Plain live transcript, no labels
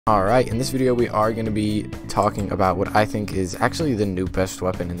Alright, in this video we are going to be talking about what I think is actually the new best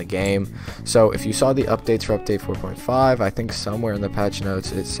weapon in the game. So if you saw the updates for update 4.5, I think somewhere in the patch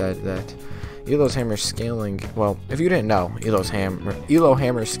notes it said that Elo's hammer scaling, well, if you didn't know, Elo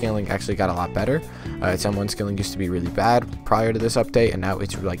hammer scaling actually got a lot better. Its M1 scaling used to be really bad prior to this update, and now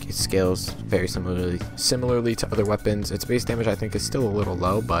it's like it scales very similarly to other weapons. Its base damage I think is still a little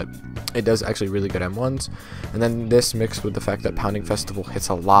low, but it does actually really good M1s. And then this mixed with the fact that Pounding Festival hits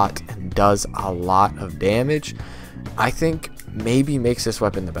a lot and does a lot of damage, I think maybe makes this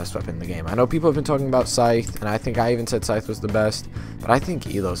weapon the best weapon in the game. I know people have been talking about Scythe, and I think I even said Scythe was the best, but I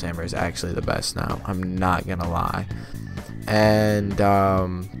think Elo's hammer is actually the best now. I'm not gonna lie. And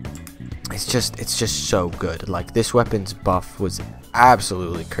it's just so good. Like, this weapon's buff was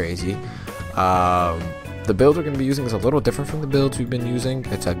absolutely crazy. The build we're gonna be using is a little different from the builds we've been using.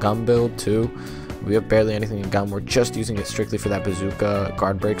 It's a gun build too. We have barely anything in gun. We're just using it strictly for that bazooka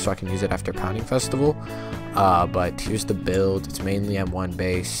guard break so I can use it after Pounding Festival. But here's the build. It's mainly M1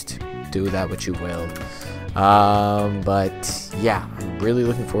 based. Do that what you will. But yeah, I'm really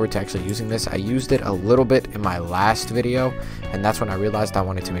looking forward to actually using this. I used it a little bit in my last video, and that's when I realized I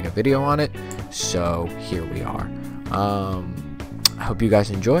wanted to make a video on it. So here we are. I hope you guys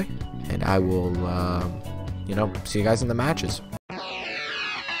enjoy, and I will, see you guys in the matches.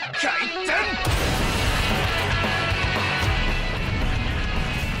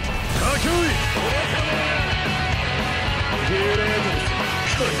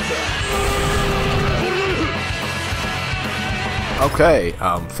 Okay,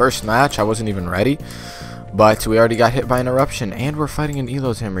 first match, I wasn't even ready, but we already got hit by an eruption, and we're fighting an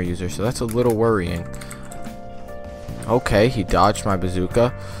Elo's hammer user, so that's a little worrying. Okay, he dodged my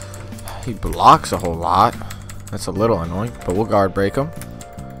bazooka. He blocks a whole lot. That's a little annoying, but we'll guard break him.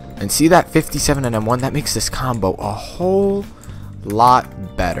 And see that 57 and M1? That makes this combo a whole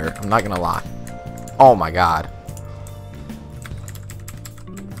lot better. I'm not gonna lie. Oh my god.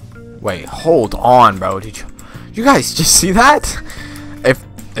 Wait, hold on, bro. Did you guys just see that?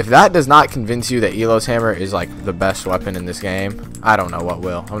 If that does not convince you that Elo's hammer is like the best weapon in this game, I don't know what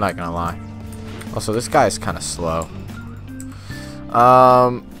will. I'm not gonna lie. Also, this guy is kind of slow.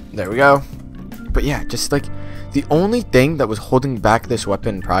 There we go. But yeah, just like the only thing that was holding back this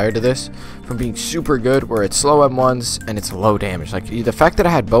weapon prior to this from being super good were its slow M1s and its low damage. Like, the fact that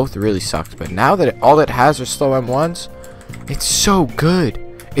I had both really sucked, but now that all it has are slow M1s, it's so good.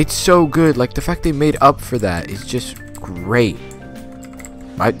 It's so good. Like, the fact they made up for that is just great.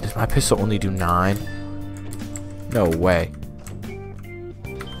 Does my pistol only do 9? No way.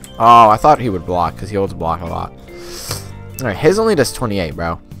 Oh, I thought he would block because he holds block a lot. Alright, his only does 28,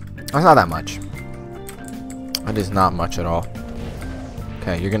 bro. That's not that much. That is not much at all.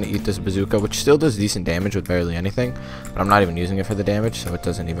 Okay, you're going to eat this bazooka, which still does decent damage with barely anything. But I'm not even using it for the damage, so it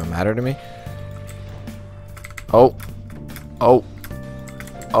doesn't even matter to me. Oh. Oh.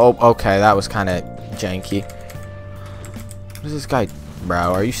 Oh, okay, that was kind of janky. What is this guy?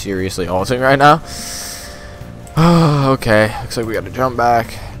 Bro, are you seriously ulting right now? Oh, okay. Looks like we got to jump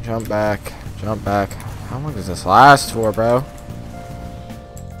back, jump back, jump back. How long does this last for, bro?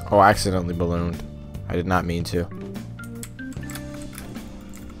 Oh, I accidentally ballooned. I did not mean to.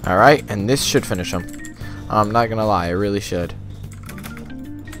 Alright, and this should finish him. I'm not gonna lie, it really should.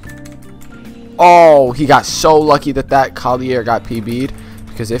 Oh, he got so lucky that that Collier got PB'd.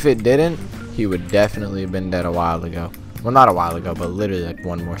 Because if it didn't, he would definitely have been dead a while ago. Well, not a while ago, but literally like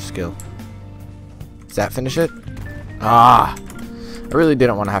one more skill. Does that finish it? Ah! I really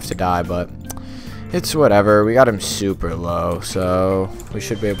didn't want to have to die, but it's whatever. We got him super low, so we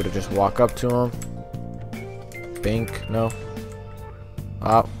should be able to just walk up to him. Bink, no.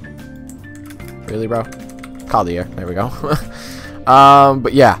 Oh. Really, bro? Collier. There we go.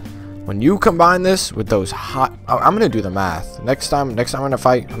 But yeah. When you combine this with those hot... I'm going to do the math. Next time I'm going to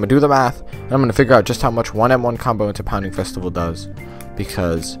fight, I'm going to do the math. And I'm going to figure out just how much 1M1 combo into Pounding Festival does.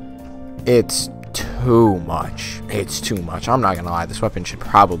 Because it's too much. It's too much. I'm not going to lie. This weapon should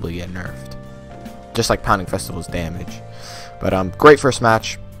probably get nerfed. Just like Pounding Festival's damage. But great first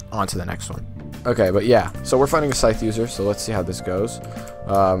match. On to the next one. Okay, but yeah. So we're fighting a Scythe user. So let's see how this goes.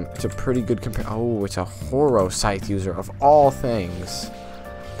 It's a pretty good compare. Oh, it's a Horo Scythe user of all things.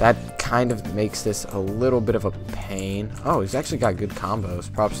 That kind of makes this a little bit of a pain. Oh, he's actually got good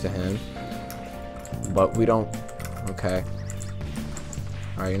combos. Props to him. But we don't... Okay.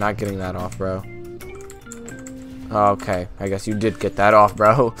 Alright, you're not getting that off, bro. Okay, I guess you did get that off,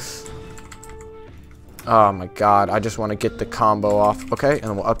 bro. Oh my god, I just want to get the combo off. Okay, and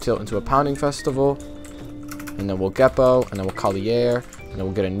then we'll up tilt into a Pounding Festival. And then we'll Gepo, and then we'll Collier. And then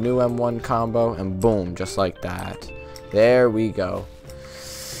we'll get a new M1 combo, and boom, just like that. There we go.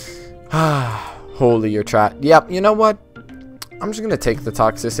 Holy, you're trapped. Yep, you know what? I'm just going to take the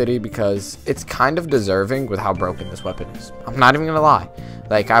toxicity because it's kind of deserving with how broken this weapon is. I'm not even going to lie.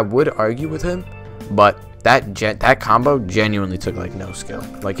 Like, I would argue with him, but that combo genuinely took, like, no skill.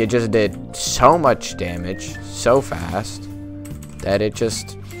 Like, it just did so much damage so fast that it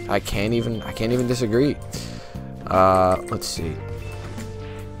just, I can't even disagree. Let's see.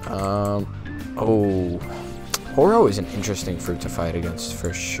 Oh, Horo is an interesting fruit to fight against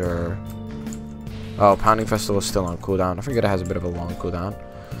for sure. Oh, Pounding Festival is still on cooldown. I forget it has a bit of a long cooldown,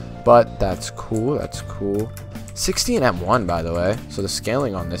 but that's cool. That's cool. 60 and M1, by the way. So the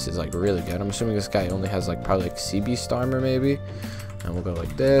scaling on this is like really good. I'm assuming this guy only has like probably like CB Starmer maybe. And we'll go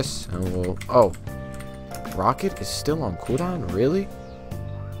like this, and we'll. Oh, Rocket is still on cooldown. Really?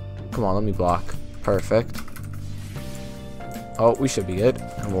 Come on, let me block. Perfect. Oh, we should be good.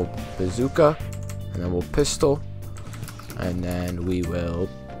 And we'll bazooka, and then we'll pistol, and then we will.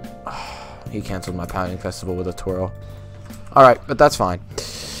 He canceled my Pounding Festival with a twirl. Alright, but that's fine.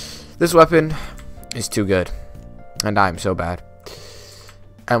 This weapon is too good. And I'm so bad.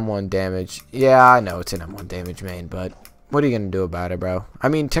 M1 damage. Yeah, I know it's an M1 damage main, but what are you going to do about it, bro? I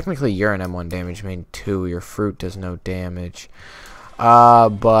mean, technically you're an M1 damage main too. Your fruit does no damage.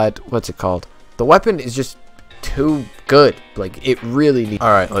 But what's it called? The weapon is just too good. Like, it really needs...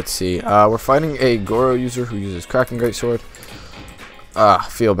 Alright, let's see. We're fighting a Goro user who uses Kraken Greatsword.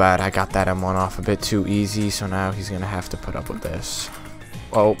 Feel bad. I got that M1 off a bit too easy, so now he's gonna have to put up with this.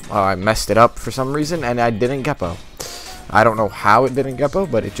 Oh, I messed it up for some reason, and I didn't Geppo. I don't know how it didn't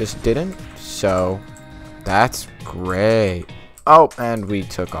Geppo, but it just didn't, so that's great. Oh, and we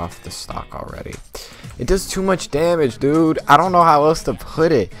took off the stock already. It does too much damage, dude. I don't know how else to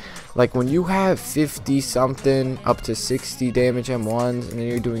put it. Like, when you have 50-something up to 60 damage M1s, and then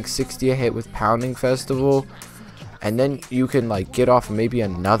you're doing 60 a hit with Pounding Festival... And then you can like get off maybe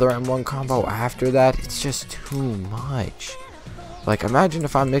another M1 combo after that. It's just too much. Like, imagine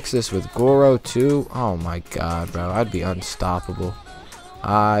if I mix this with Goro too. Oh my god, bro. I'd be unstoppable.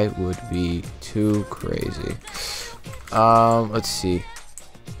 I would be too crazy. Let's see.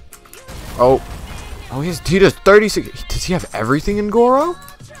 Oh, he does 36. Does he have everything in Goro?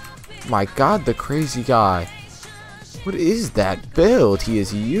 My god, the crazy guy. What is that build he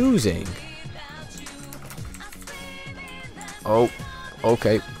is using? Oh,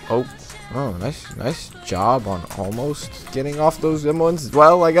 okay. Oh, nice job on almost getting off those M1s as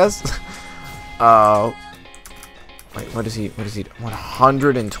well, I guess. Wait, what is he?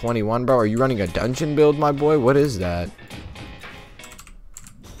 121, bro? Are you running a dungeon build, my boy? What is that?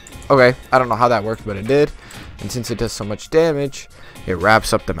 Okay, I don't know how that worked, but it did. And since it does so much damage, it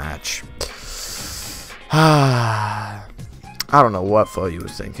wraps up the match. I don't know what Fo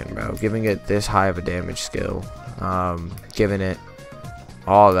was thinking, bro. Giving it this high of a damage skill. Giving it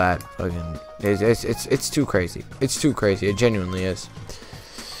all that fucking it's too crazy. It's too crazy. It genuinely is.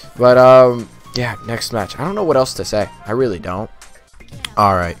 But yeah, next match. I don't know what else to say. I really don't.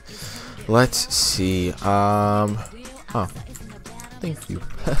 All right, let's see. Oh, thank you.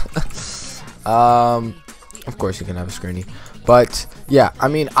 Of course you can have a screeny, but yeah, I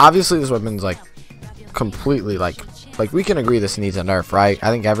mean, obviously this weapon's like completely like we can agree this needs a nerf, right?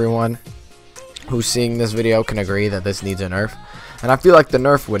 I think everyone who's seeing this video can agree that this needs a nerf, and I feel like the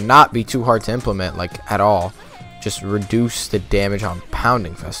nerf would not be too hard to implement, like at all. Just reduce the damage on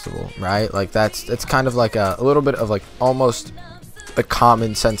Pounding Festival, right? Like that's kind of like a little bit of like almost a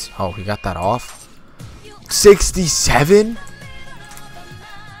common sense. Oh, he got that off. 67?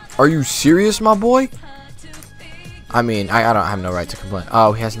 Are you serious, my boy? I mean, I have no right to complain.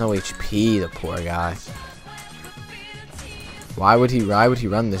 Oh, he has no HP, the poor guy. Why would he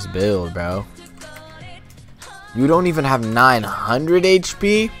run this build, bro? You don't even have 900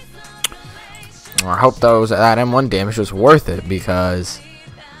 HP? Well, I hope that M1 damage was worth it, because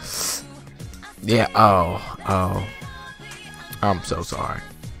yeah. Oh, I'm so sorry.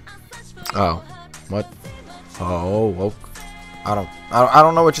 Oh, what? Oh, I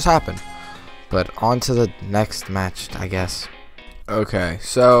don't know what just happened. But on to the next match, I guess. Okay,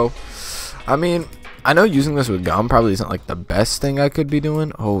 so I mean, I know using this with gum probably isn't like the best thing I could be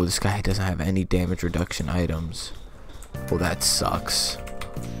doing. Oh, this guy doesn't have any damage reduction items. Well, that sucks.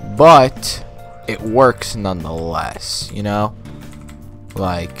 But it works nonetheless, you know?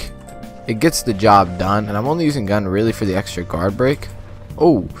 Like, it gets the job done, and I'm only using gun really for the extra guard break.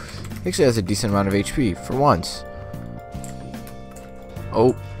 Oh, he actually has a decent amount of HP for once.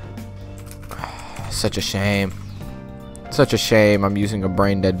 Oh, such a shame. Such a shame I'm using a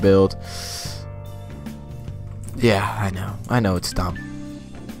brain dead build. Yeah, I know it's dumb.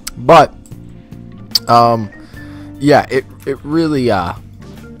 But yeah, it really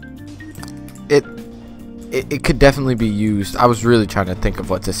it could definitely be used. I was really trying to think of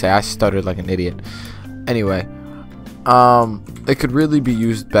what to say. I stuttered like an idiot. Anyway, it could really be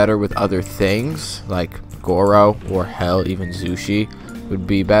used better with other things like Goro, or hell, even Zushi would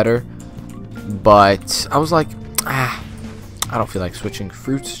be better. But I was like, I don't feel like switching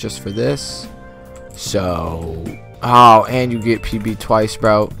fruits just for this. So, oh, and you get PB twice,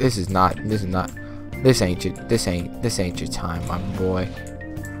 bro. This ain't your time, my boy.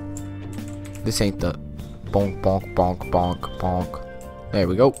 This ain't the bonk, bonk, bonk, bonk, bonk. There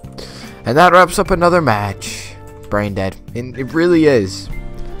we go. And that wraps up another match. Brain dead. And it really is.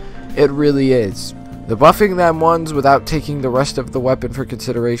 It really is. The buffing them ones without taking the rest of the weapon for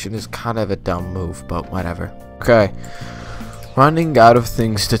consideration is kind of a dumb move, but whatever. Okay. Running out of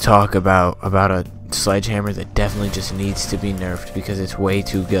things to talk about a sledgehammer that definitely just needs to be nerfed because it's way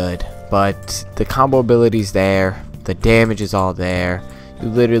too good. But the combo ability's there. The damage is all there. You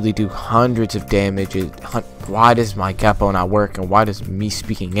literally do hundreds of damage. Why does my capo not work? And why does me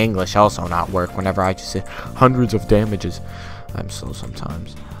speaking English also not work whenever I just say hundreds of damages? I'm slow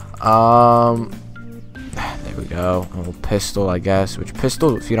sometimes. There we go. A little pistol, I guess. Which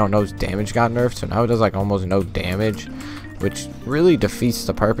pistol, if you don't know, damage got nerfed. So now it does like almost no damage. Which really defeats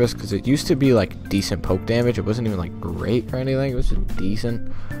the purpose. Because it used to be like decent poke damage. It wasn't even like great or anything. It was just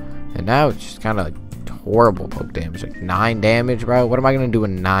decent. And now it's just kind of like horrible poke damage. Like 9 damage, bro. What am I going to do with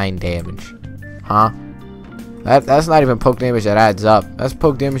 9 damage? Huh? That's not even poke damage that adds up. That's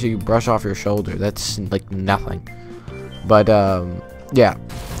poke damage that you brush off your shoulder. That's like nothing. But, yeah.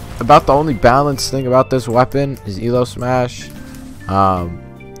 About the only balanced thing about this weapon is elo smash. I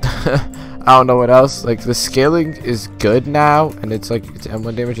don't know what else. Like, the scaling is good now, and it's like its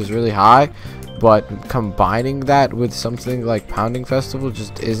M1 damage is really high, but combining that with something like Pounding Festival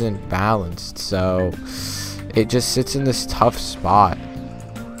just isn't balanced. So it just sits in this tough spot.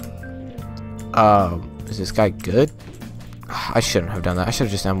 Is this guy good? I shouldn't have done that. I should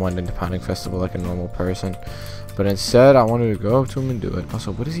have just M1'd into Pounding Festival like a normal person. But instead, I wanted to go up to him and do it.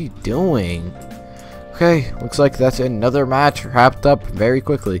 Also, what is he doing? Okay, looks like that's another match wrapped up very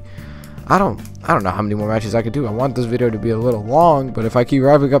quickly. I don't know how many more matches I could do. I want this video to be a little long, but if I keep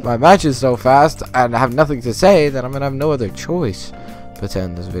wrapping up my matches so fast and I have nothing to say, then I'm gonna have no other choice but to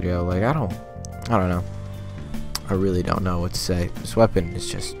end this video. Like, I don't know. I really don't know what to say. This weapon is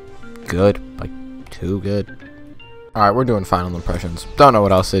just good, like too good. Alright, we're doing final impressions. Don't know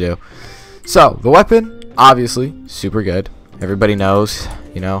what else to do. So, the weapon, obviously, super good. Everybody knows,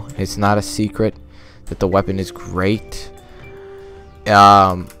 you know, it's not a secret that the weapon is great.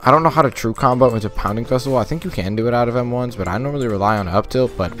 I don't know how to true combo into Pounding Festival. I think you can do it out of M1s, but I normally rely on up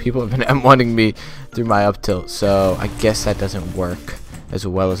tilt, but people have been M1ing me through my up tilt, so I guess that doesn't work as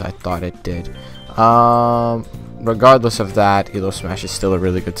well as I thought it did. Regardless of that, elo smash is still a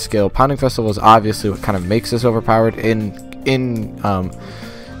really good skill. Pounding Festival is obviously what kind of makes this overpowered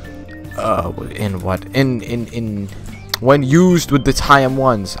when used with the high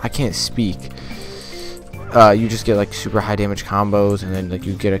M1s. I can't speak. You just get like super high damage combos, and then like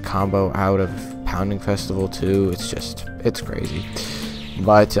you get a combo out of Pounding Festival too. It's crazy.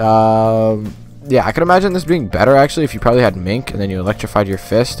 But yeah, I could imagine this being better actually if you probably had Mink and then you electrified your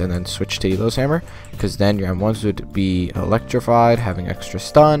fist and then switched to Elo's hammer, because then your M1s would be electrified, having extra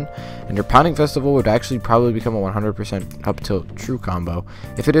stun, and your Pounding Festival would actually probably become a 100% up tilt true combo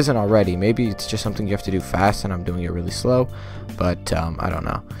if it isn't already. Maybe it's just something you have to do fast and I'm doing it really slow, but I don't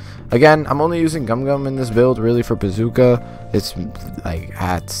know. Again, I'm only using Gum Gum in this build really for Bazooka. It's like,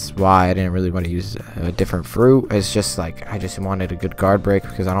 that's why I didn't really want to use a different fruit. It's just like, I just wanted a good guard break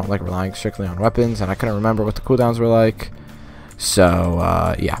because I don't like relying strictly on weapons, and I couldn't remember what the cooldowns were like.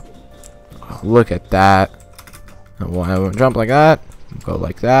 So, yeah. Look at that. And we'll jump like that. Go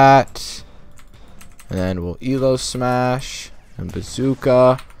like that. And then we'll elo smash and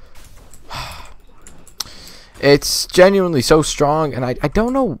Bazooka. It's genuinely so strong, and I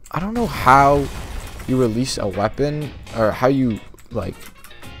don't know how you release a weapon, or how you like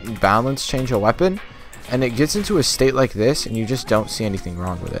balance change a weapon, and it gets into a state like this and you just don't see anything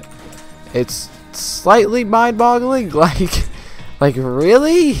wrong with it. It's slightly mind-boggling. Like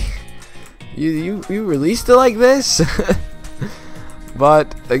really? You released it like this?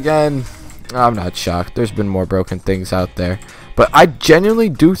 But again, I'm not shocked. There's been more broken things out there. But I genuinely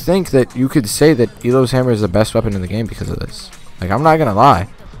do think that you could say that Elo's hammer is the best weapon in the game because of this. Like, I'm not gonna lie,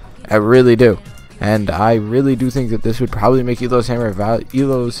 I really do, and I really do think that this would probably make Elo's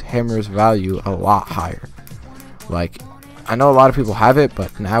hammer's value a lot higher. Like, I know a lot of people have it,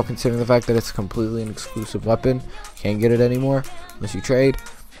 but now considering the fact that it's completely an exclusive weapon, can't get it anymore unless you trade,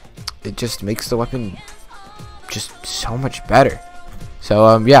 it just makes the weapon just so much better.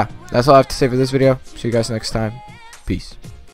 So yeah, that's all I have to say for this video. See you guys next time. Peace.